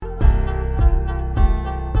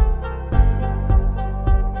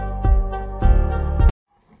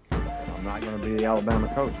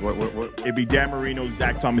Alabama coach? It'd be Dan Marino,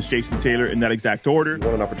 Zach Thomas, Jason Taylor in that exact order. I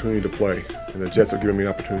want an opportunity to play, and the Jets have given me an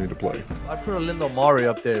opportunity to play. I put Lindo Mari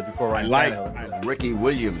up there before Ryan Tannehill. Ricky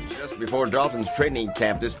Williams. Just before Dolphins training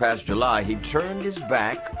camp this past July, he turned his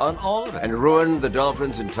back on all of it and ruined the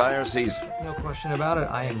Dolphins' entire season. No question about it.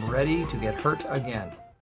 I am ready to get hurt again.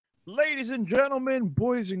 Ladies and gentlemen,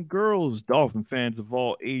 boys and girls, Dolphin fans of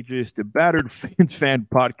all ages, the Battered Fans Fan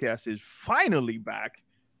Podcast is finally back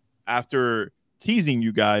after teasing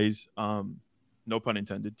you guys, no pun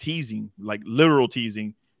intended, teasing, like literal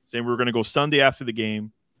teasing, saying we were going to go Sunday after the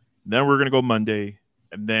game, then we're going to go Monday,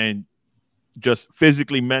 and then just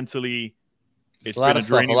physically, mentally, it's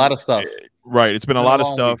been a lot of stuff. Right, it's been a lot of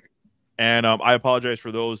stuff, and I apologize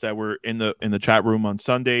for those that were in the chat room on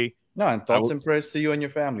Sunday. No, and thoughts and prayers to you and your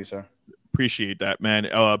family, sir. Appreciate that, man.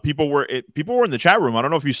 People were in the chat room. I don't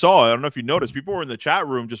know if you saw it. I don't know if you noticed. People were in the chat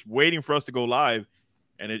room just waiting for us to go live,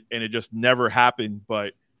 and it just never happened.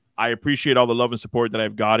 But I appreciate all the love and support that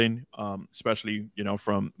I've gotten, especially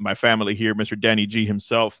from my family here, Mr. Danny G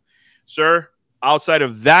himself, sir. Outside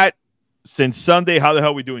of that, since Sunday, how the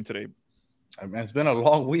hell are we doing today? I mean, it's been a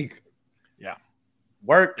long week. Yeah,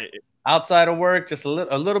 work outside of work, just a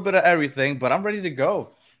little bit of everything. But I'm ready to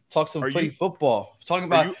go. Talk some football. Talking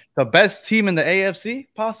about the best team in the AFC,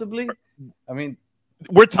 possibly. I mean,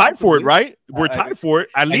 we're tied for it, right? We're tied for it.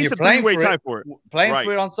 At least a three-way tie for it. Playing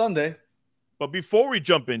for it on Sunday. But before we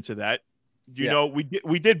jump into that,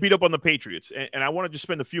 we did beat up on the Patriots, and I want to just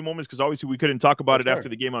spend a few moments because obviously we couldn't talk about it after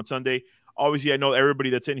the game on Sunday. Obviously, I know everybody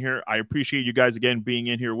that's in here. I appreciate you guys again being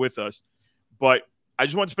in here with us, but I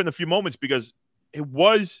just want to spend a few moments because it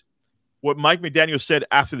was what Mike McDaniel said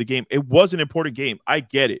after the game. It was an important game. I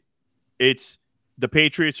get it. It's the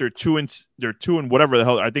Patriots are 2 and whatever the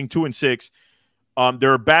hell. I think 2-6.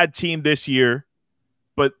 They're a bad team this year,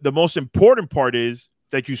 but the most important part is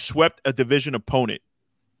that you swept a division opponent.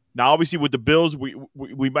 Now, obviously, with the Bills,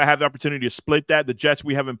 we might have the opportunity to split that. The Jets,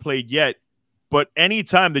 we haven't played yet. But any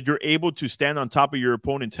time that you're able to stand on top of your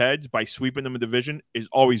opponent's heads by sweeping them in division is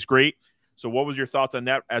always great. So what was your thoughts on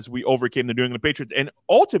that as we overcame the New England Patriots? And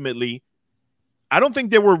ultimately, I don't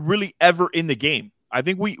think they were really ever in the game. I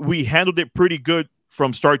think we handled it pretty good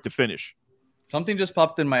from start to finish. Something just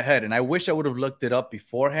popped in my head, and I wish I would have looked it up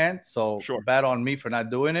beforehand. So bad on me for not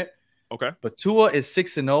doing it. Okay. But Tua is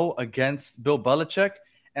 6-0 against Bill Belichick,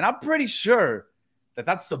 and I'm pretty sure that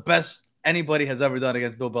that's the best anybody has ever done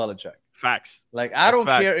against Bill Belichick. Facts. Like, I don't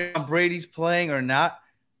care if Brady's playing or not.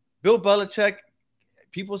 Bill Belichick,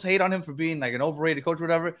 people hate on him for being like an overrated coach or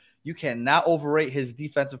whatever. You cannot overrate his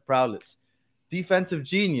defensive prowess. Defensive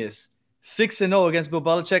genius. 6-0 against Bill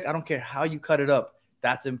Belichick. I don't care how you cut it up.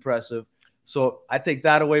 That's impressive. So I take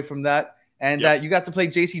that away from that. And you got to play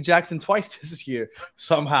J.C. Jackson twice this year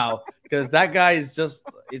somehow because that guy is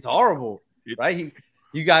it's horrible, right?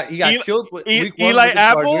 He got killed with Eli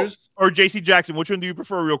Apple or J.C. Jackson. Which one do you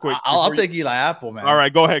prefer, real quick? I'll take Eli Apple, man. All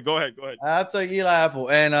right, go ahead. I'll take Eli Apple,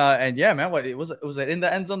 and yeah, man. What was it in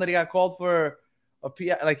the end zone that he got called for a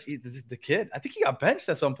PI? Like the kid, I think he got benched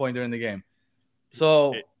at some point during the game.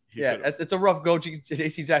 So. It's a rough go.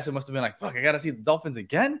 J.C. Jackson must have been like, fuck, I got to see the Dolphins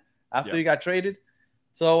again after he got traded.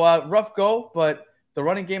 So rough go, but the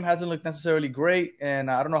running game hasn't looked necessarily great.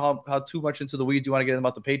 And I don't know how too much into the weeds you want to get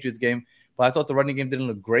about the Patriots game, but I thought the running game didn't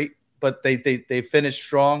look great. But they finished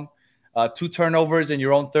strong. 2 turnovers in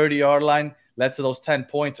your own 30-yard line led to those 10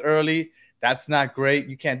 points early. That's not great.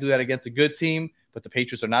 You can't do that against a good team, but the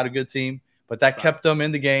Patriots are not a good team. But that kept them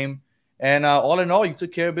in the game. And all in all, you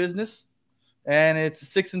took care of business. And it's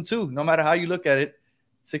 6-2. No matter how you look at it,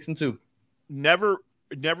 6-2. Never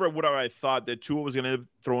would I have thought that Tua was going to end up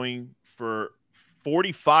throwing for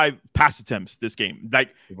 45 pass attempts this game. Like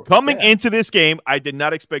coming into this game, I did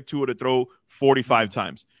not expect Tua to throw 45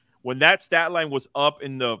 times. When that stat line was up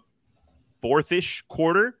in the fourth-ish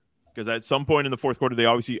quarter, because at some point in the fourth quarter they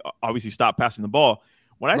obviously stopped passing the ball.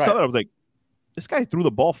 When I saw that, I was like, this guy threw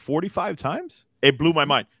the ball 45 times? It blew my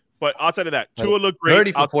mind. But outside of that, Tua looked great.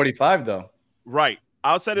 30 for 45 though. Right.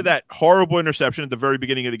 Outside of that horrible interception at the very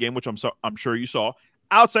beginning of the game, which I'm sure you saw,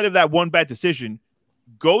 outside of that one bad decision,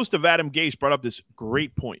 Ghost of Adam Gase brought up this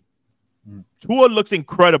great point. Tua looks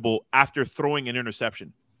incredible after throwing an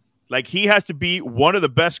interception. Like he has to be one of the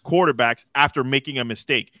best quarterbacks after making a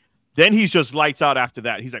mistake. Then he's just lights out after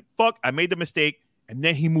that. He's like, fuck, I made the mistake. And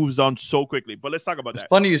then he moves on so quickly. But let's talk about that. It's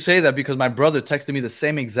funny you say that because my brother texted me the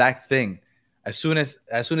same exact thing. As soon as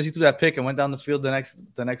he threw that pick and went down the field the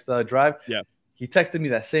next drive, he texted me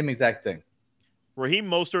that same exact thing. Raheem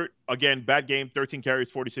Mostert, again, bad game, 13 carries,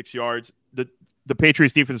 46 yards. The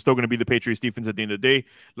Patriots defense is still going to be the Patriots defense at the end of the day.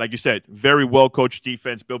 Like you said, very well-coached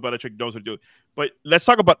defense. Bill Belichick knows what to do. But let's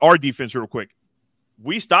talk about our defense real quick.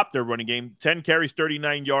 we stopped their running game. 10 carries,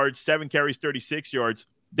 39 yards, 7 carries, 36 yards.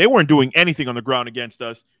 They weren't doing anything on the ground against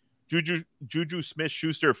us. Juju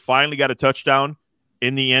Smith-Schuster finally got a touchdown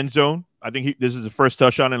in the end zone. I think this is the first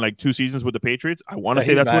touchdown in like 2 seasons with the Patriots. I want to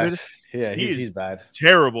say that's bad. what it is. Yeah, he's bad.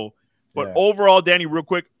 Terrible. But overall, Danny, real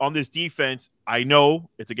quick on this defense, I know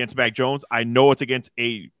it's against Mac Jones. I know it's against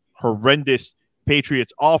a horrendous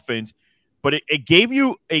Patriots offense, but it gave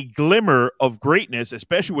you a glimmer of greatness,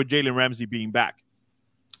 especially with Jalen Ramsey being back.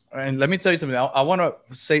 And let me tell you something. I want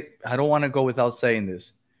to say, I don't want to go without saying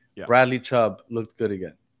this. Yeah. Bradley Chubb looked good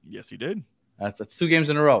again. Yes, he did. That's 2 games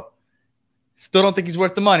in a row. Still don't think he's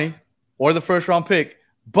worth the money or the first-round pick,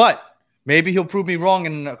 but maybe he'll prove me wrong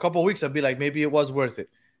in a couple of weeks. I'll be like, maybe it was worth it.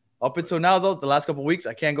 Up until now, though, the last couple of weeks,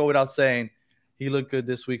 I can't go without saying he looked good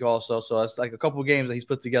this week also. So it's like a couple of games that he's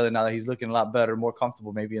put together now that he's looking a lot better, more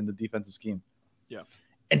comfortable maybe in the defensive scheme. Yeah.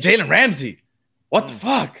 And Jalen Ramsey, what the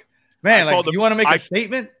fuck? Man, you want to make a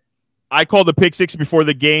statement? I called the pick 6 before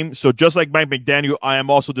the game. So just like Mike McDaniel, I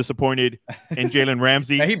am also disappointed in Jalen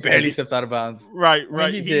Ramsey. Man, he barely stepped out of bounds. Right.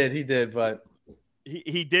 I mean, he did, but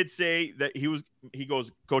he did say that he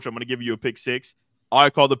goes, Coach, I'm going to give you a pick 6. I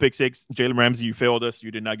called the pick 6. Jalen Ramsey, you failed us.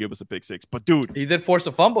 You did not give us a pick 6. But, dude. He did force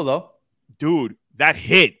a fumble, though. Dude, that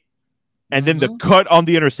hit. And then the cut on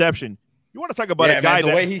the interception. You want to talk about a guy the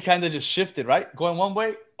way he kind of just shifted, right? Going one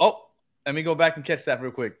way. Oh, let me go back and catch that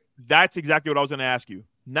real quick. That's exactly what I was going to ask you.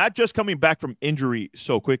 Not just coming back from injury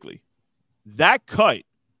so quickly. That cut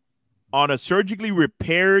on a surgically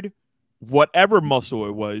repaired whatever muscle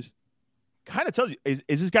it was kind of tells you, is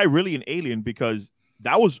this guy really an alien? Because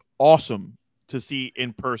that was awesome to see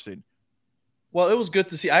in person. Well, it was good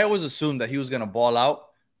to see. I always assumed that he was going to ball out,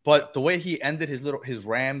 but the way he ended his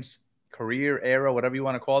Rams career era, whatever you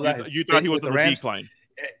want to call that, you thought he was on the decline.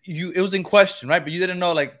 It was in question, right? But you didn't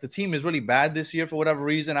know, like, the team is really bad this year for whatever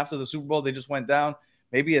reason. After the Super Bowl, they just went down.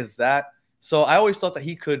 Maybe it's that. So I always thought that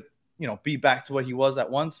he could, be back to what he was at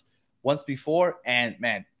once before. And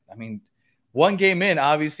man, I mean, 1 game in,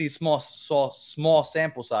 obviously small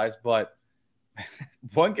sample size, but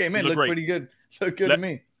 1 game in looked pretty good. Looked good to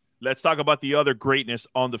me. Let's talk about the other greatness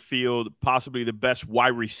on the field, possibly the best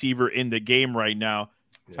wide receiver in the game right now.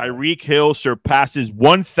 Yeah. Tyreek Hill surpasses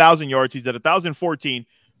 1,000 yards. He's at 1,014,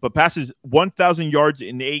 but passes 1,000 yards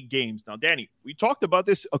in 8 games. Now, Danny, we talked about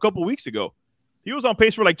this a couple weeks ago. He was on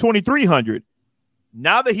pace for like 2,300.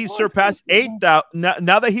 Now that he's surpassed 8,000,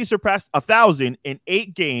 now that he's surpassed 1,000 in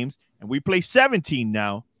 8 games, and we play 17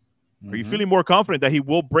 now, are you feeling more confident that he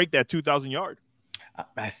will break that 2,000 yard?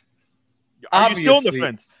 Are you still on the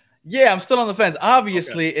fence? Yeah, I'm still on the fence.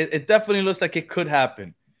 Obviously, it definitely looks like it could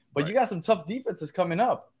happen. But you got some tough defenses coming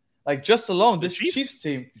up. Like, just alone, this Chiefs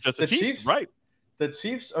team. Just the Chiefs, right. The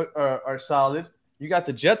Chiefs are solid. You got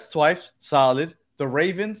the Jets twice, solid. The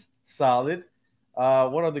Ravens, solid.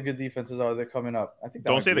 What other good defenses are there coming up? I think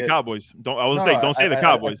don't say the Cowboys. Don't say the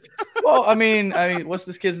Cowboys. Well, I mean, what's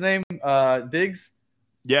this kid's name? Diggs?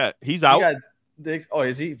 Yeah, he's out. Diggs. Oh,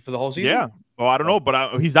 is he for the whole season? Yeah. Oh, I don't know,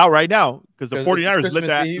 but he's out right now because the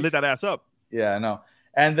 49ers lit that ass up. Yeah, I know.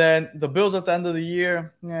 And then the Bills at the end of the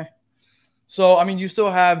year, So, I mean, you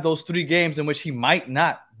still have those 3 games in which he might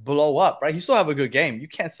not blow up, right? He still have a good game. You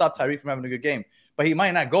can't stop Tyreek from having a good game, but he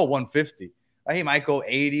might not go 150. Right? He might go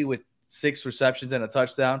 80 with 6 receptions and a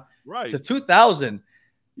touchdown. Right. To 2,000,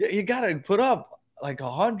 you got to put up like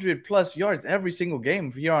 100+ yards every single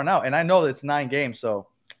game from here on out. And I know it's 9 games, so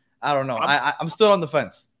I don't know. I'm still on the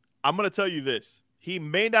fence. I'm going to tell you this. He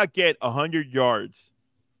may not get 100 yards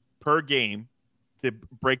per game to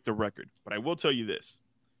break the record, but I will tell you this.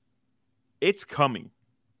 It's coming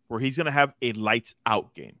where he's going to have a lights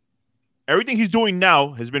out game. Everything he's doing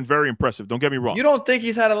now has been very impressive. Don't get me wrong. You don't think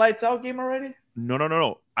he's had a lights out game already?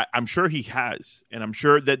 No. I'm sure he has, and I'm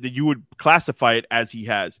sure that you would classify it as he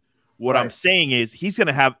has. What I'm saying is he's going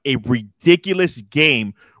to have a ridiculous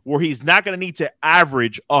game where he's not going to need to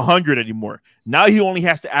average 100 anymore. Now he only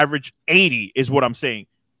has to average 80 is what I'm saying.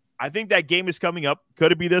 I think that game is coming up.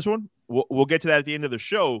 Could it be this one? We'll get to that at the end of the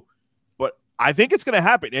show, but I think it's going to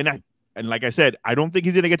happen. And like I said, I don't think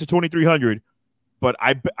he's going to get to 2,300, but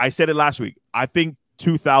I said it last week. I think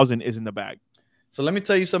 2,000 is in the bag. So let me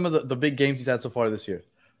tell you some of the big games he's had so far this year.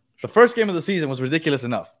 The first game of the season was ridiculous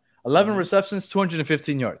enough. 11 receptions,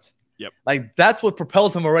 215 yards. Yep. Like, that's what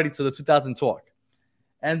propelled him already to the 2,000 talk.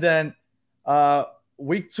 And then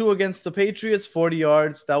week 2 against the Patriots, 40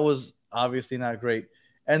 yards. That was obviously not great.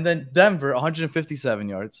 And then Denver, 157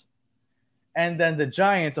 yards. And then the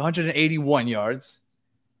Giants, 181 yards.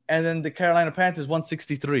 And then the Carolina Panthers,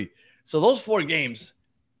 163. So those 4 games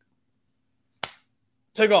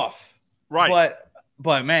took off. Right.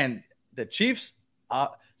 But man, the Chiefs,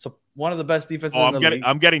 so one of the best defenses in the league.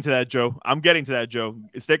 I'm getting to that, Joe.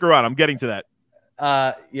 Stick around. I'm getting to that.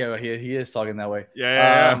 Yeah, he is talking that way.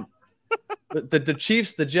 Yeah. The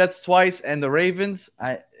Chiefs, the Jets twice, and the Ravens.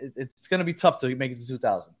 It's going to be tough to make it to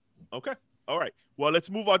 2000. Okay. All right. Well, let's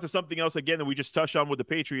move on to something else again that we just touched on with the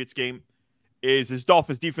Patriots game. Is this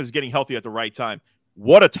Dolphins defense getting healthy at the right time?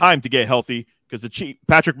 What a time to get healthy, because the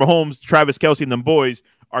Patrick Mahomes, Travis Kelce, and them boys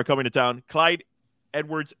are coming to town. Clyde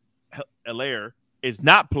Edwards-Helaire is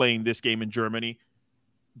not playing this game in Germany.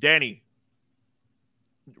 Danny,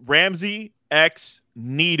 Ramsey, X,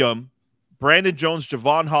 Needham, Brandon Jones,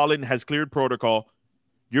 Javon Holland has cleared protocol.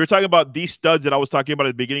 You're talking about these studs that I was talking about at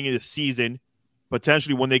the beginning of the season.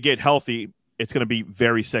 Potentially, when they get healthy, it's going to be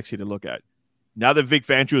very sexy to look at. Now that Vic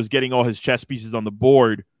Fangio is getting all his chess pieces on the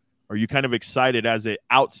board, are you kind of excited as an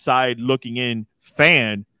outside looking in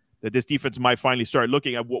fan that this defense might finally start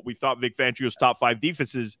looking at what we thought Vic Fangio's top 5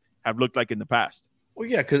 defenses have looked like in the past? Well,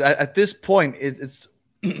 yeah, because at this point, it's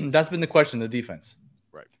that's been the question, the defense.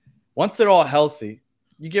 Right. Once they're all healthy,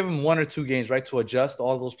 you give them 1 or 2 games, right, to adjust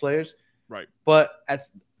all those players. Right. But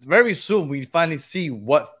very soon, we finally see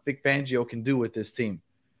what Vic Fangio can do with this team.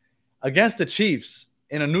 Against the Chiefs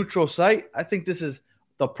in a neutral site, I think this is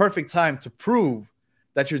the perfect time to prove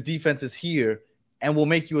that your defense is here and will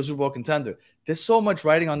make you a Super Bowl contender. There's so much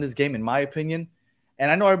riding on this game, in my opinion.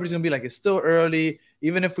 And I know everybody's going to be like, it's still early.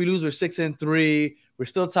 Even if we lose, we're 6-3. We're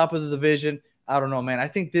still top of the division. I don't know, man. I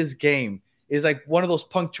think this game is like one of those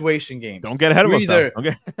punctuation games. Don't get ahead of us.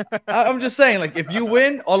 Okay. I'm just saying, like, if you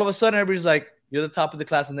win, all of a sudden everybody's like, you're the top of the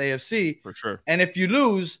class in the AFC. For sure. And if you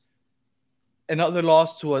lose, another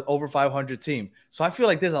loss to an over 500 team. So I feel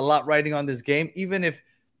like there's a lot riding on this game, even if,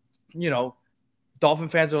 Dolphin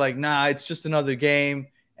fans are like, nah, it's just another game,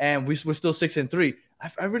 and we're still 6-3.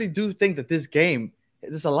 I really do think that this game,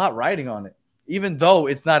 there's a lot riding on it, even though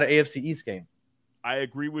it's not an AFC East game. I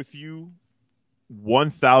agree with you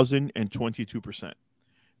 1,022%.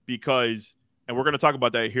 Because, and we're going to talk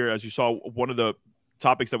about that here, as you saw, one of the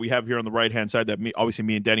topics that we have here on the right-hand side that me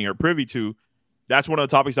and Danny are privy to, that's one of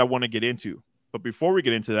the topics I want to get into. But before we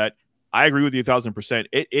get into that, I agree with you 1,000%.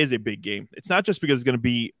 It is a big game. It's not just because it's going to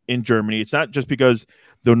be in Germany. It's not just because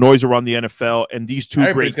the noise around the NFL and these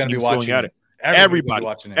two great teams going at it. Everybody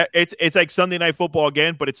watching it. It's like Sunday night football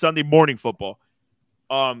again, but it's Sunday morning football.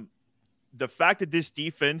 The fact that this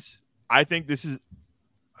defense, I think this is,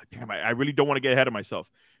 I really don't want to get ahead of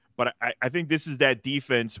myself, but I think this is that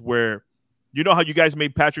defense where, you know how you guys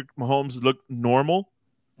made Patrick Mahomes look normal?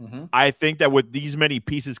 Mm-hmm. I think that with these many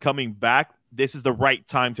pieces coming back, this is the right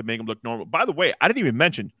time to make him look normal. By the way, I didn't even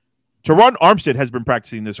mention Teron Armstead has been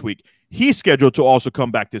practicing this week. He's scheduled to also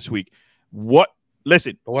come back this week.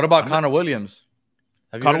 Listen. But what about Connor Williams?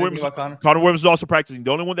 Connor Williams is also practicing.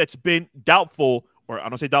 The only one that's been doubtful, or I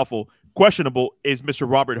don't say doubtful, questionable, is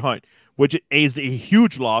Mr. Robert Hunt, which is a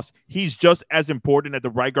huge loss. He's just as important at the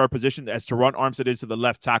right guard position as Teron Armstead is to the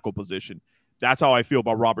left tackle position. That's how I feel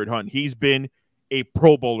about Robert Hunt. He's been a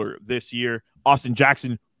Pro Bowler this year. Austin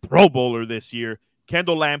Jackson, Pro Bowler this year.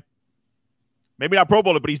 Kendall Lamb, maybe not Pro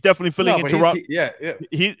Bowler, but he's definitely filling in Teron.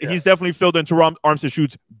 He's definitely filled in Teron Armstead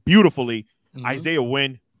shoots beautifully. Mm-hmm. Isaiah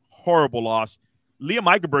Wynn, horrible loss. Liam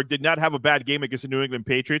Eichenberg did not have a bad game against the New England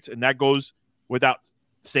Patriots, and that goes without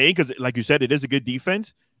saying because, like you said, it is a good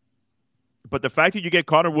defense. But the fact that you get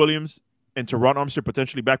Connor Williams and Teron Armstead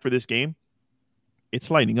potentially back for this game,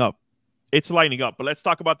 it's lining up. But let's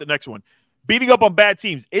talk about the next one. Beating up on bad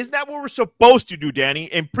teams. Isn't that what we're supposed to do, Danny?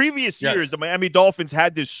 In previous years, the Miami Dolphins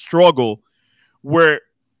had this struggle where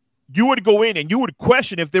you would go in and you would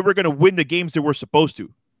question if they were going to win the games they were supposed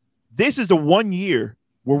to. This is the one year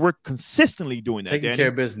where we're consistently doing that, taking care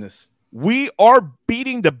of business. We are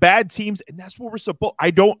beating the bad teams, and that's what we're supposed. I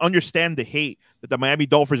don't understand the hate that the Miami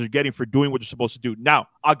Dolphins are getting for doing what they're supposed to do. Now,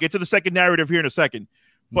 I'll get to the second narrative here in a second,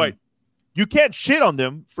 but you can't shit on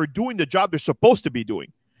them for doing the job they're supposed to be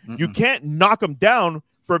doing. You can't knock them down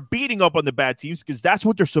for beating up on the bad teams because that's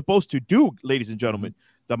what they're supposed to do, ladies and gentlemen.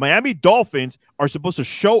 The Miami Dolphins are supposed to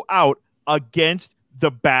show out against the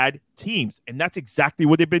bad teams, and that's exactly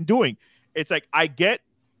what they've been doing. It's like, I get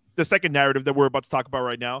the second narrative that we're about to talk about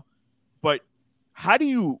right now, but how do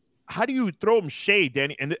you throw them shade,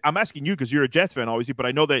 Danny? And I'm asking you because you're a Jets fan, obviously, but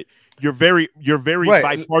I know that you're very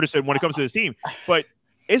bipartisan when it comes to this team. But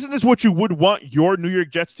isn't this what you would want your New York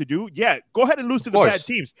Jets to do? Yeah, go ahead and lose to the bad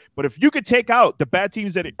teams. But if you could take out the bad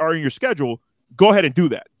teams that are in your schedule, go ahead and do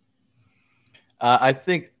that. I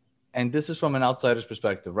think, and this is from an outsider's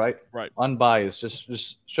perspective, right? Right. Unbiased,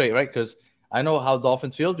 just straight, right? Because I know how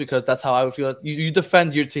Dolphins feel because that's how I would feel. You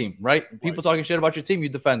defend your team, right? People talking shit about your team, you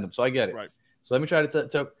defend them. So I get it. Right. So let me try to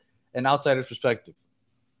take an outsider's perspective.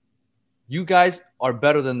 You guys are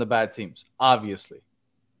better than the bad teams, obviously.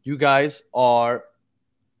 You guys are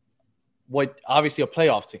obviously a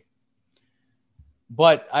playoff team.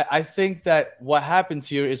 But I think that what happens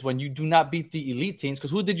here is when you do not beat the elite teams, because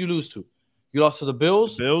who did you lose to? You lost to the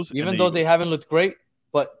Bills, even though they haven't looked great,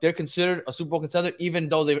 but they're considered a Super Bowl contender, even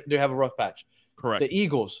though they have a rough patch. Correct. The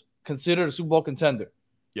Eagles, considered a Super Bowl contender.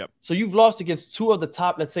 Yep. So you've lost against 2 of the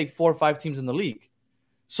top, let's say, 4 or 5 teams in the league.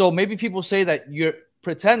 So maybe people say that you're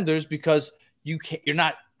pretenders because you're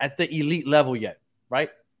not at the elite level yet, right?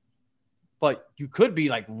 But you could be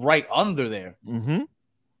like right under there,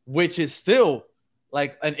 which is still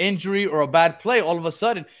like an injury or a bad play all of a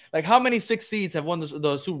sudden. Like how many 6 seeds have won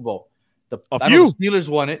the Super Bowl? I know the Steelers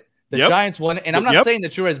won it. The Giants won it. And I'm not saying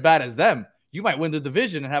that you're as bad as them. You might win the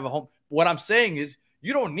division and have a home. What I'm saying is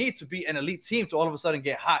you don't need to be an elite team to all of a sudden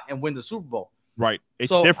get hot and win the Super Bowl. Right. It's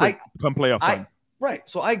different come playoff time. Right.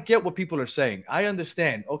 So I get what people are saying. I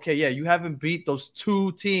understand. Okay, yeah, you haven't beat those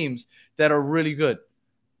 2 teams that are really good.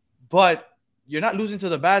 But you're not losing to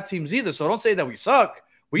the bad teams either. So don't say that we suck.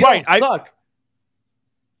 We don't suck.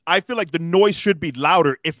 I feel like the noise should be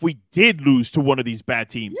louder if we did lose to one of these bad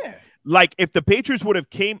teams. Yeah. Like if the Patriots would have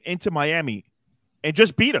came into Miami and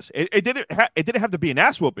just beat us, it didn't have to be an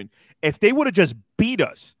ass whooping. If they would have just beat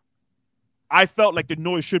us, I felt like the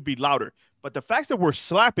noise should be louder. But the fact that we're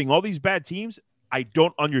slapping all these bad teams, I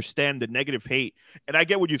don't understand the negative hate. And I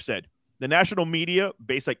get what you've said. The national media,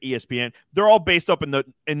 based like ESPN, they're all based up in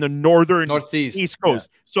the northeast East Coast.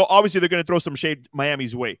 Yeah. So obviously they're going to throw some shade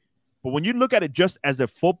Miami's way. But when you look at it just as a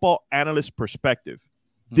football analyst perspective,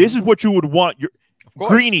 this is what you would want.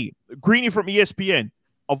 Greeny from ESPN,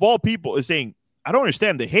 of all people, is saying, I don't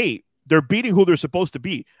understand the hate. They're beating who they're supposed to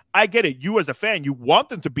beat. I get it. You as a fan, you want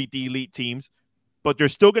them to beat the elite teams, but they're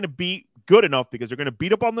still going to be good enough because they're going to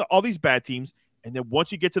beat up on all these bad teams. And then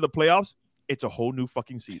once you get to the playoffs, it's a whole new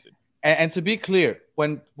fucking season. And to be clear,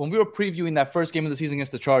 when we were previewing that first game of the season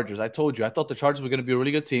against the Chargers, I told you I thought the Chargers were going to be a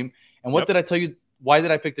really good team. And what did I tell you? Why did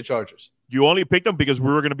I pick the Chargers? You only picked them because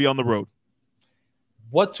we were going to be on the road.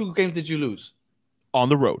 What 2 games did you lose? On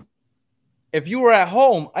the road. If you were at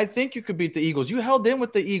home, I think you could beat the Eagles. You held in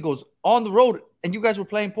with the Eagles on the road, and you guys were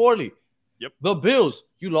playing poorly. Yep. The Bills,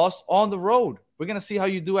 you lost on the road. We're going to see how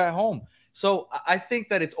you do at home. So I think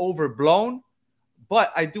that it's overblown,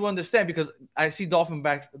 but I do understand because I see Dolphin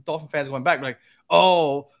fans going back like,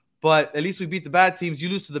 oh, but at least we beat the bad teams. You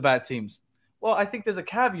lose to the bad teams. Well, I think there's a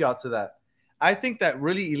caveat to that. I think that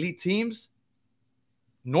really elite teams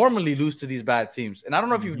normally lose to these bad teams. And I don't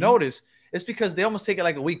know if you've noticed, it's because they almost take it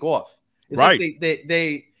like a week off. It's like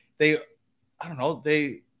they I don't know,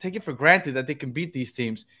 they take it for granted that they can beat these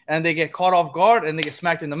teams and they get caught off guard and they get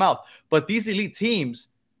smacked in the mouth. But these elite teams,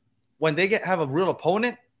 when they have a real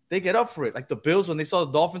opponent, they get up for it. Like the Bills, when they saw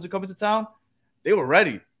the Dolphins are coming to town, they were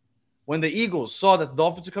ready. When the Eagles saw that the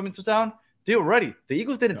Dolphins are coming to town, they were ready. The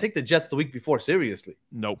Eagles didn't take the Jets the week before seriously.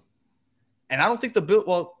 Nope. And I don't think the Bills,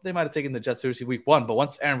 well, they might have taken the Jets seriously week 1, but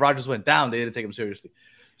once Aaron Rodgers went down, they didn't take him seriously.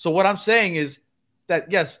 So what I'm saying is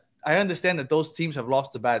that, yes, I understand that those teams have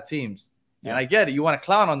lost to bad teams. And I get it. You want to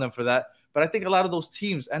clown on them for that. But I think a lot of those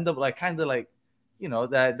teams end up like kind of like, you know,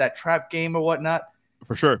 that trap game or whatnot.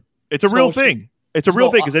 For sure. It's a real thing. It's a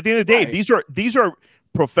real thing because at the end of the day, these are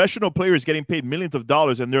professional players getting paid millions of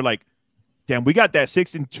dollars. And they're like, damn, we got that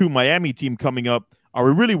 6-2 Miami team coming up. Are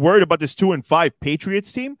we really worried about this 2-5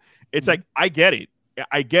 Patriots team? It's like, I get it.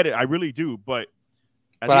 I really do. But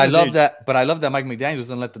I love that Mike McDaniel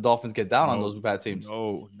doesn't let the Dolphins get down on those bad teams.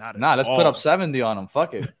 No, not at all. Let's put up 70 on them.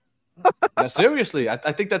 Fuck it. No, seriously,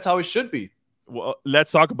 I think that's how it should be. Well,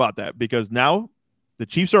 let's talk about that because now the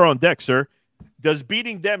Chiefs are on deck, sir. Does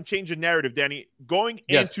beating them change the narrative, Danny? Going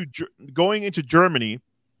into Germany,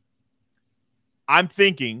 I'm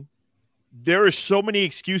thinking there are so many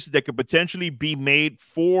excuses that could potentially be made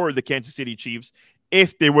for the Kansas City Chiefs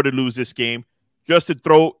if they were to lose this game, just to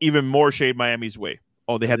throw even more shade Miami's way.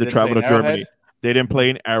 Oh, they had to travel to Germany. They didn't play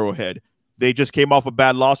in Arrowhead. They just came off a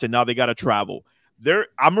bad loss, and now they got to travel.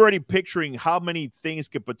 I'm already picturing how many things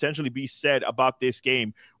could potentially be said about this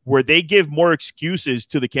game where they give more excuses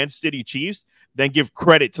to the Kansas City Chiefs than give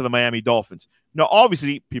credit to the Miami Dolphins. Now,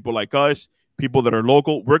 obviously, people like us, people that are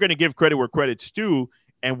local, we're going to give credit where credit's due,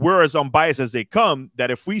 and we're as unbiased as they come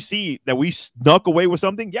that if we see that we snuck away with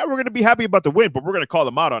something, we're going to be happy about the win, but we're going to call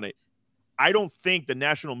them out on it. I don't think the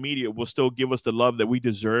national media will still give us the love that we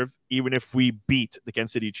deserve, even if we beat the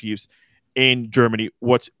Kansas City Chiefs in Germany.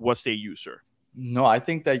 What say you, sir? No, I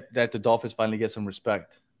think that the Dolphins finally get some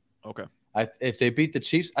respect. Okay. If they beat the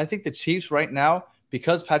Chiefs, I think the Chiefs right now,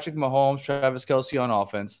 because Patrick Mahomes, Travis Kelce on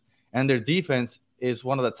offense, and their defense is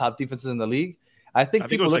one of the top defenses in the league, I think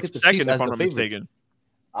people look at the Chiefs as the favorites.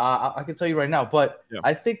 I can tell you right now. But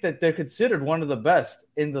I think that they're considered one of the best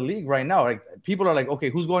in the league right now. Like people are like, okay,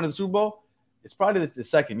 who's going to the Super Bowl? It's probably the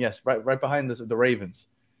second, yes, right behind the Ravens.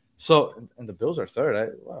 So and the Bills are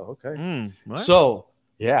third. Wow, okay. So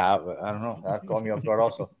yeah, I don't know. That caught me off guard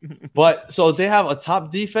also. But so they have a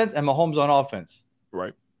top defense and Mahomes on offense.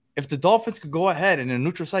 Right. If the Dolphins could go ahead and in a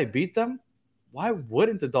neutral site beat them, why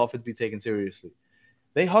wouldn't the Dolphins be taken seriously?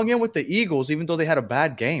 They hung in with the Eagles even though they had a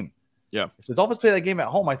bad game. Yeah. If the Dolphins play that game at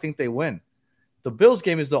home, I think they win. The Bills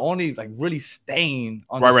game is the only like really stain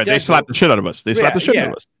on the schedule. They slapped the shit out of us. Slapped the shit out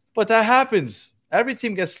of us. But that happens. Every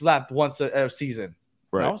team gets slapped once a season.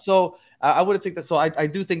 Right. You know? So I would take that. So I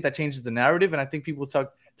do think that changes the narrative, and I think people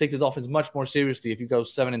take the Dolphins much more seriously if you go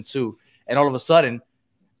 7-2, and all of a sudden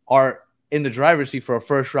are in the driver's seat for a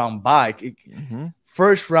first round bye.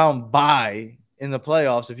 First round bye in the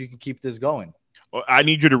playoffs if you can keep this going. Well, I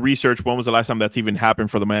need you to research when was the last time that's even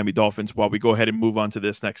happened for the Miami Dolphins while we go ahead and move on to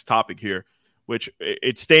this next topic here, which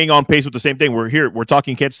it's staying on pace with the same thing. We're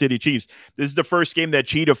talking Kansas City Chiefs. This is the first game that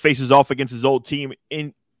Cheetah faces off against his old team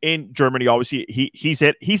in Germany. Obviously, he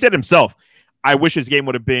said himself, I wish his game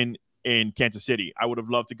would have been in Kansas City. I would have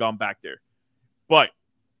loved to gone back there. But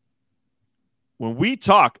when we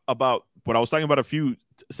talk about what I was talking about a few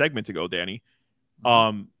segments ago, Danny,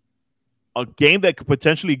 a game that could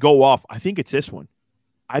potentially go off, I think it's this one.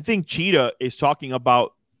 I think Cheetah is talking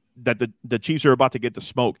about that the Chiefs are about to get the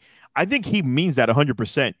smoke. I think he means that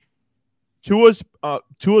 100%.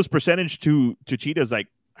 Tua's percentage to Cheetah is like,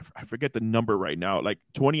 I forget the number right now, like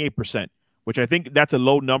 28%, which I think that's a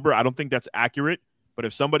low number. I don't think that's accurate, but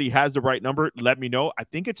if somebody has the right number, let me know. I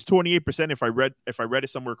think it's 28% if I read it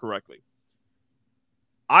somewhere correctly.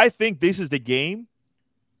 I think this is the game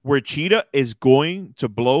where Cheetah is going to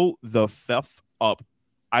blow the f up.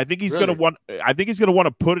 I think he's gonna want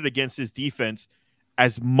to put it against his defense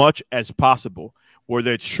as much as possible.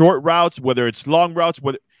 Whether it's short routes, whether it's long routes,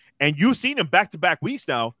 and you've seen him back-to-back weeks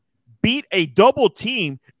now beat a double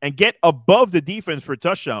team and get above the defense for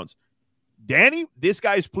touchdowns. Danny, this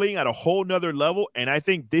guy is playing at a whole nother level, and I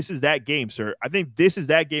think this is that game, sir. I think this is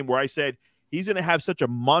that game where I said he's going to have such a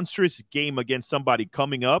monstrous game against somebody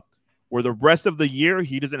coming up where the rest of the year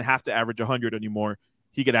he doesn't have to average 100 anymore.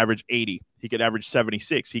 He could average 80. He could average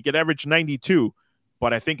 76. He could average 92,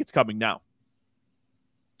 but I think it's coming now.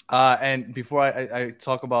 And before I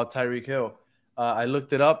talk about Tyreek Hill, I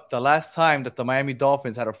looked it up. The last time that the Miami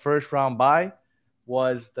Dolphins had a first-round bye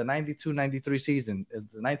was the 92-93 season.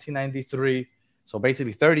 It's 1993, so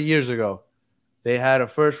basically 30 years ago, they had a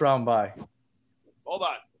first-round bye. Hold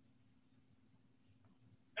on.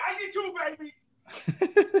 92, baby!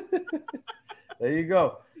 There you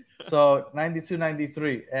go. So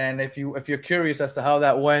 92-93. And if you're curious as to how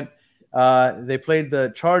that went, they played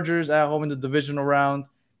the Chargers at home in the divisional round.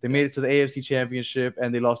 They made it to the AFC Championship,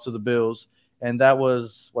 and they lost to the Bills. And that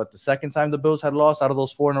was, the second time the Bills had lost out of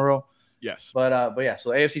those 4 in a row? Yes. But yeah, so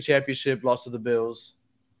AFC Championship, lost to the Bills.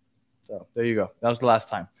 So there you go. That was the last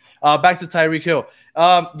time. Back to Tyreek Hill.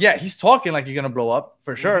 Yeah, he's talking like you're going to blow up,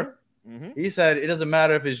 for sure. Mm-hmm. He said it doesn't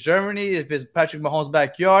matter if it's Germany, if it's Patrick Mahomes'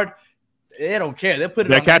 backyard. They don't care. They'll put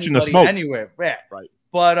it on catching the smoke anywhere. Yeah. Right.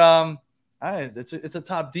 But it's a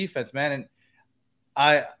top defense, man. And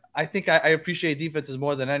I think I appreciate defenses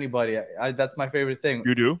more than anybody. That's my favorite thing.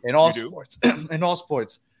 You do? In all sports. In all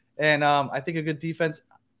sports. And I think a good defense,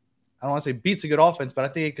 I don't want to say beats a good offense, but I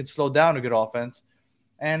think it could slow down a good offense.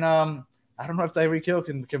 And I don't know if Tyreek Hill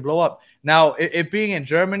can blow up. Now, it being in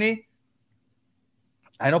Germany,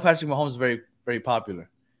 I know Patrick Mahomes is very, very popular.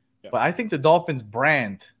 Yeah. But I think the Dolphins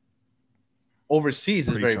brand overseas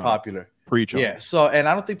is very popular. Yeah. So, and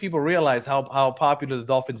I don't think people realize how popular the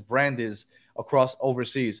Dolphins brand is across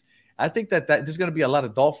overseas. I think that there's going to be a lot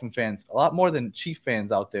of Dolphin fans, a lot more than Chief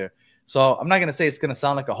fans out there. So I'm not going to say it's going to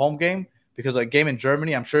sound like a home game because a game in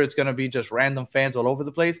Germany, I'm sure it's going to be just random fans all over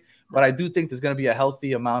the place. But I do think there's going to be a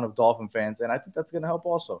healthy amount of Dolphin fans, and I think that's going to help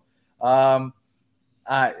also.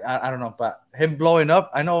 I don't know, but him blowing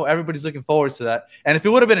up, I know everybody's looking forward to that. And if it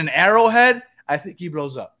would have been an Arrowhead, I think he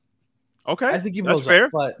blows up. Okay, I think he blows fair.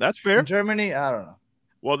 up. But that's fair. In Germany, I don't know.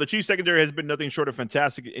 Well, the Chiefs secondary has been nothing short of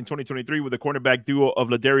fantastic in 2023 with the cornerback duo of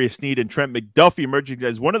Ladarius Sneed and Trent McDuffie emerging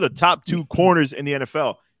as one of the top 2 corners in the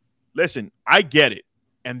NFL. Listen, I get it.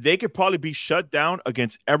 And they could probably be shut down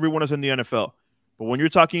against everyone else in the NFL. But when you're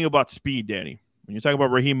talking about speed, Danny, when you're talking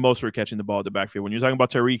about Raheem Mostert catching the ball at the backfield, when you're talking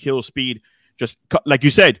about Tyreek Hill's speed, just like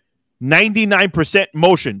you said, 99%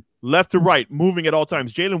 motion, left to right, moving at all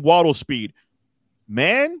times. Jalen Waddle's speed.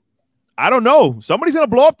 Man, I don't know. Somebody's going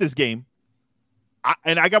to blow up this game.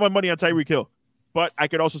 And I got my money on Tyreek Hill. But I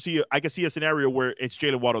could also see a scenario where it's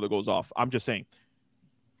Jalen Waddle that goes off. I'm just saying.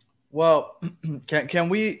 Well, can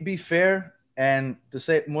we be fair? And the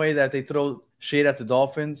same way that they throw shade at the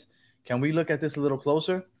Dolphins, can we look at this a little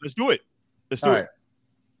closer? Let's do it. Let's do All it. right.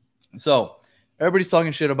 So everybody's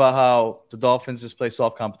talking shit about how the Dolphins just play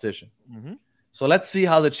soft competition. Mm-hmm. So let's see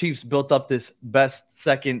how the Chiefs built up this best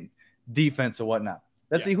second defense or whatnot.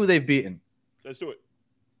 Let's see who they've beaten. Let's do it.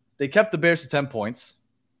 They kept the Bears to 10 points.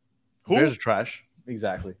 Who? Bears are trash.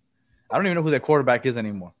 Exactly. I don't even know who their quarterback is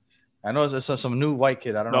anymore. I know it's some new white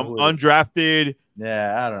kid. I don't know who it is. Undrafted.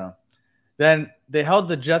 Yeah, I don't know. Then they held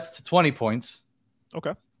the Jets to 20 points.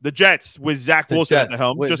 Okay. The Jets with Zach Wilson at the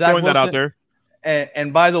helm. Just Zach throwing that out Wilson. there.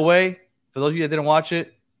 And by the way, for those of you that didn't watch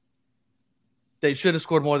it, they should have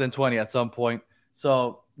scored more than 20 at some point.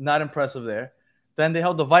 So not impressive there. Then they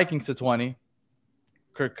held the Vikings to 20.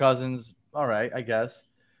 Kirk Cousins, all right, I guess.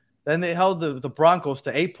 Then they held the Broncos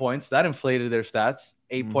to 8 points. That inflated their stats.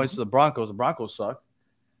 8 points to the Broncos. The Broncos suck.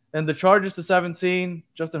 Then the Chargers to 17.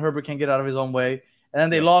 Justin Herbert can't get out of his own way. And then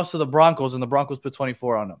they lost to the Broncos, and the Broncos put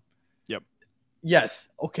 24 on them. Yep. Yes.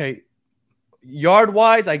 Okay.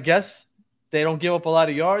 Yard-wise, I guess they don't give up a lot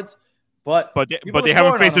of yards. But they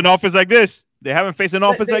haven't faced an offense like this. They haven't faced an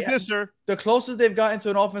offense like this, sir. The closest they've gotten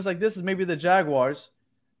to an offense like this is maybe the Jaguars.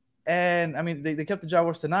 And, I mean, they kept the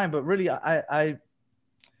Jaguars to 9. But really,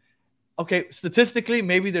 okay, statistically,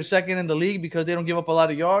 maybe they're second in the league because they don't give up a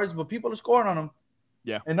lot of yards. But people are scoring on them.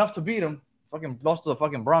 Yeah. Enough to beat them. Fucking lost to the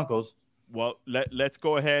fucking Broncos. Well, let's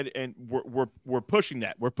go ahead and we're pushing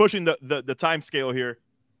that. We're pushing the time scale here.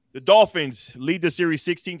 The Dolphins lead the series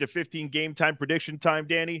 16-15 game time prediction time,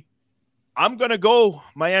 Danny. I'm going to go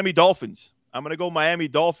Miami Dolphins.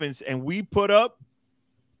 And we put up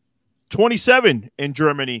 27 in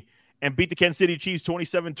Germany and beat the Kansas City Cheifs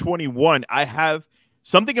 27-21. I have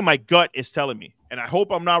something in my gut is telling me, and I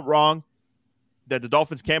hope I'm not wrong, that the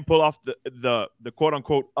Dolphins can pull off the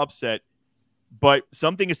quote-unquote upset. But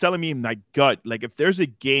something is telling me in my gut, like if there's a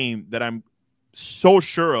game that I'm so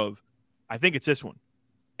sure of, I think it's this one.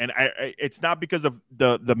 And it's not because of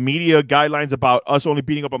the media guidelines about us only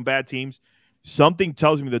beating up on bad teams. Something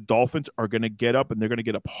tells me the Dolphins are going to get up, and they're going to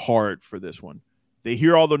get up hard for this one. They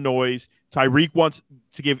hear all the noise. Tyreek wants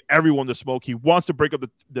to give everyone the smoke. He wants to break up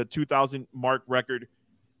the 2,000 mark record.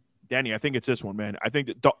 Danny, I think it's this one, man. I think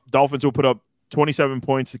the Dolphins will put up 27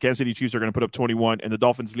 points. The Kansas City Chiefs are going to put up 21, and the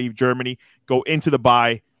Dolphins leave Germany, go into the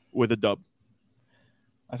bye with a dub.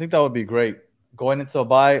 I think that would be great. Going into a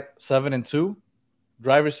bye 7-2,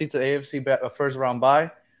 driver's seat to the AFC first round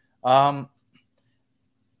bye.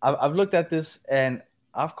 I've looked at this, and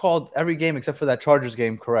I've called every game except for that Chargers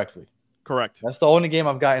game correctly. Correct. That's the only game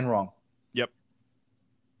I've gotten wrong. Yep.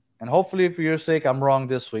 And hopefully, for your sake, I'm wrong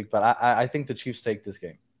this week, but I think the Chiefs take this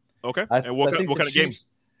game. Okay. And what kind of games?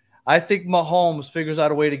 I think Mahomes figures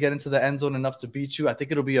out a way to get into the end zone enough to beat you. I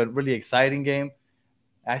think it'll be a really exciting game.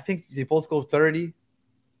 I think they both go 30.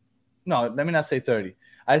 No, let me not say 30.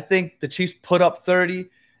 I think the Chiefs put up 30,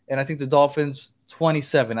 and I think the Dolphins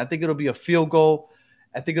 27. I think it'll be a field goal.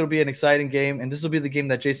 I think it'll be an exciting game, and this will be the game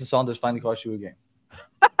that Jason Saunders finally cost you a game.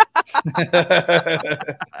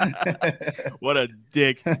 What a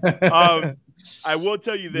dick. I will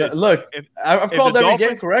tell you this. Look, I've called every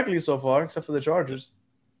game correctly so far, except for the Chargers.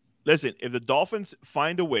 Listen, if the Dolphins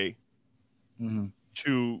find a way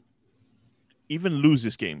to even lose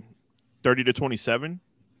this game 30-27,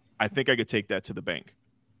 I think I could take that to the bank.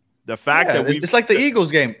 The fact that it's like the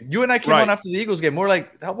Eagles game. You and I came on after the Eagles game. We're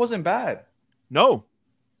like, that wasn't bad. No,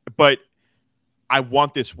 but I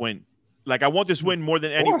want this win. Like, I want this win more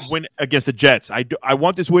than any win against the Jets. I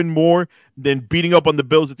want this win more than beating up on the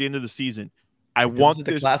Bills at the end of the season. I want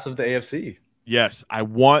the class of the AFC. Yes, I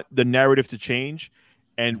want the narrative to change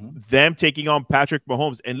and them taking on Patrick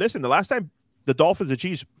Mahomes. And listen, the last time the Dolphins and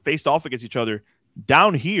Chiefs faced off against each other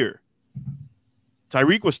down here,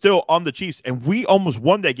 Tyreek was still on the Chiefs, and we almost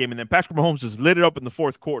won that game. And then Patrick Mahomes just lit it up in the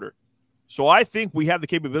fourth quarter. So I think we have the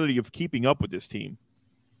capability of keeping up with this team.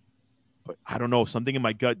 But I don't know. Something in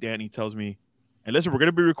my gut, Danny, tells me. And listen, we're going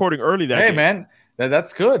to be recording early that game. Man,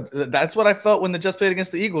 that's good. That's what I felt when the Jets played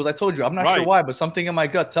against the Eagles. I told you, I'm not sure why, but something in my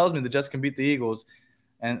gut tells me the Jets can beat the Eagles,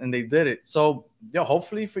 and they did it. So,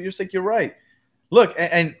 hopefully for your sake, you're right. Look,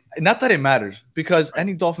 and not that it matters, because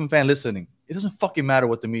any Dolphin fan listening, it doesn't fucking matter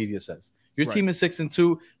what the media says. Your team is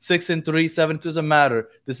 6-2, 6-3, 7-2, doesn't matter.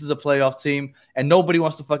 This is a playoff team, and nobody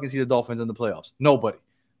wants to fucking see the Dolphins in the playoffs. Nobody.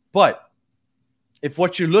 But if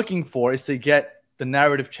what you're looking for is to get the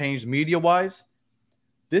narrative changed media-wise,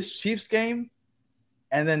 this Chiefs game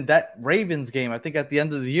and then that Ravens game, I think at the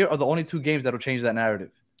end of the year, are the only two games that will change that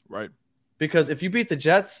narrative. Right. Because if you beat the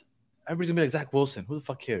Jets, everybody's going to be like, Zach Wilson, who the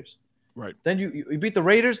fuck cares? Right. Then you beat the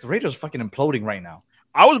Raiders. The Raiders are fucking imploding right now.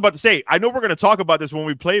 I was about to say, I know we're going to talk about this when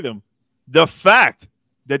we play them. The fact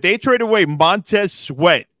that they trade away Montez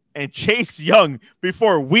Sweat and Chase Young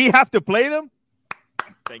before we have to play them.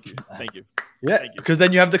 Thank you. Yeah, because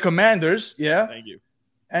then you have the Commanders. Yeah. Thank you.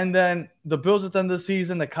 And then the Bills at the end of the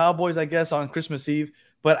season, the Cowboys, I guess, on Christmas Eve.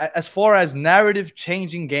 But as far as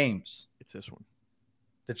narrative-changing games, it's this one.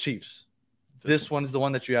 The Chiefs. This one's the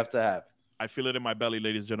one that you have to have. I feel it in my belly,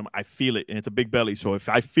 ladies and gentlemen. I feel it, and it's a big belly. So if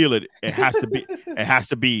I feel it, it has to be. It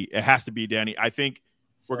has to be, Danny. I think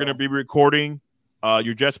we're going to be recording.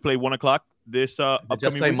 Your Jets play 1 o'clock this upcoming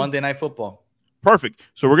Jets play week. Monday Night Football. Perfect.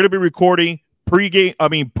 So we're going to be recording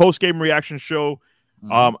post-game reaction show.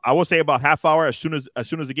 I will say about half hour as soon as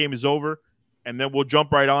the game is over, and then we'll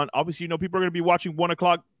jump right on. Obviously, people are going to be watching 1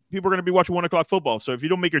 o'clock. People are going to be watching 1 o'clock football. So if you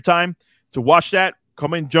don't make your time to watch that,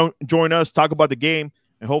 come in, join us, talk about the game,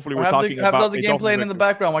 and hopefully we're talking about the game playing in the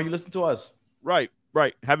background while you listen to us. Right.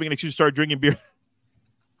 Having an excuse to start drinking beer.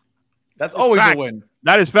 That's always a win.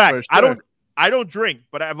 That is facts. Sure. I don't drink,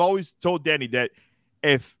 but I've always told Danny that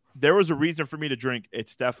if there was a reason for me to drink,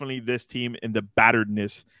 it's definitely this team and the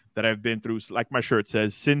batteredness that I've been through, like my shirt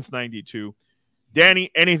says, since 92.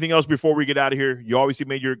 Danny, anything else before we get out of here? You obviously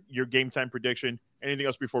made your game time prediction. Anything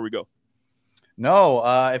else before we go? No.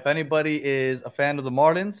 If anybody is a fan of the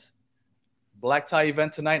Marlins, black tie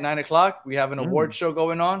event tonight, 9 o'clock. We have an award show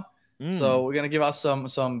going on. So we're going to give out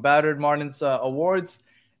some battered Marlins awards.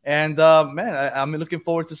 And, man, I'm looking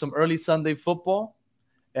forward to some early Sunday football.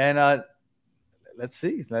 And let's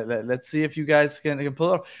see. Let's see if you guys can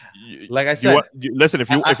pull it off. Like I said, listen. If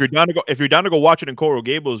you're down to go watch it in Coral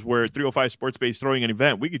Gables, where 305 Sports Bay is throwing an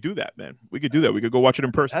event, we could do that, man. We could do that. We could go watch it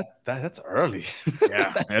in person. That's early.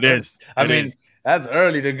 Yeah, it is. I mean, that's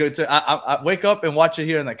early to go to. I wake up and watch it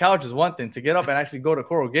here on the couch is one thing. To get up and actually go to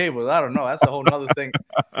Coral Gables, I don't know. That's a whole nother thing.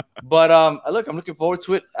 But look, I'm looking forward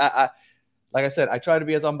to it. Like I said, I try to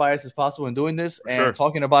be as unbiased as possible in doing this, and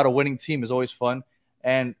talking about a winning team is always fun.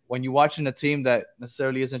 And when you're watching a team that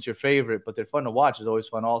necessarily isn't your favorite, but they're fun to watch, is always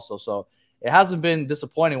fun also. So it hasn't been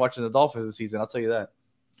disappointing watching the Dolphins this season. I'll tell you that.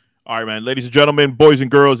 All right, man. Ladies and gentlemen, boys and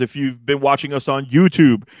girls, if you've been watching us on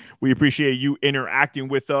YouTube, we appreciate you interacting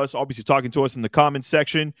with us, obviously talking to us in the comments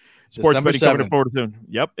section. Sports betting coming forward soon.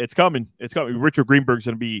 Yep, it's coming. It's coming. Richard Greenberg's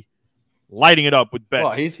going to be lighting it up with bets.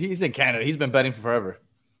 Well, he's in Canada. He's been betting for forever.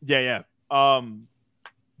 Yeah.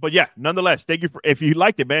 But yeah, nonetheless, thank you if you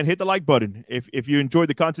liked it, man, hit the like button. If you enjoyed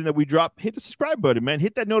the content that we drop, hit the subscribe button, man.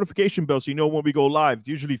 Hit that notification bell so you know when we go live. It's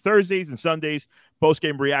usually Thursdays and Sundays,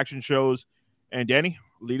 post-game reaction shows. And Danny,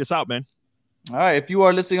 lead us out, man. All right. If you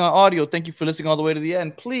are listening on audio, thank you for listening all the way to the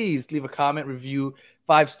end. Please leave a comment, review,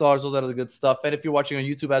 5 stars, all that other good stuff. And if you're watching on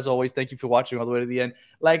YouTube, as always, thank you for watching all the way to the end.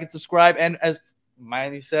 Like and subscribe. And as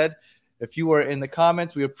Manny said, if you were in the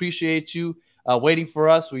comments, we appreciate you waiting for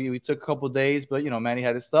us. We took a couple of days, but Manny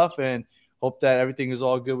had his stuff, and hope that everything is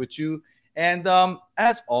all good with you. And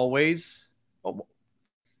as always,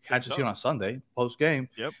 catch us here on Sunday post game.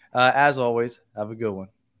 Yep. As always, have a good one.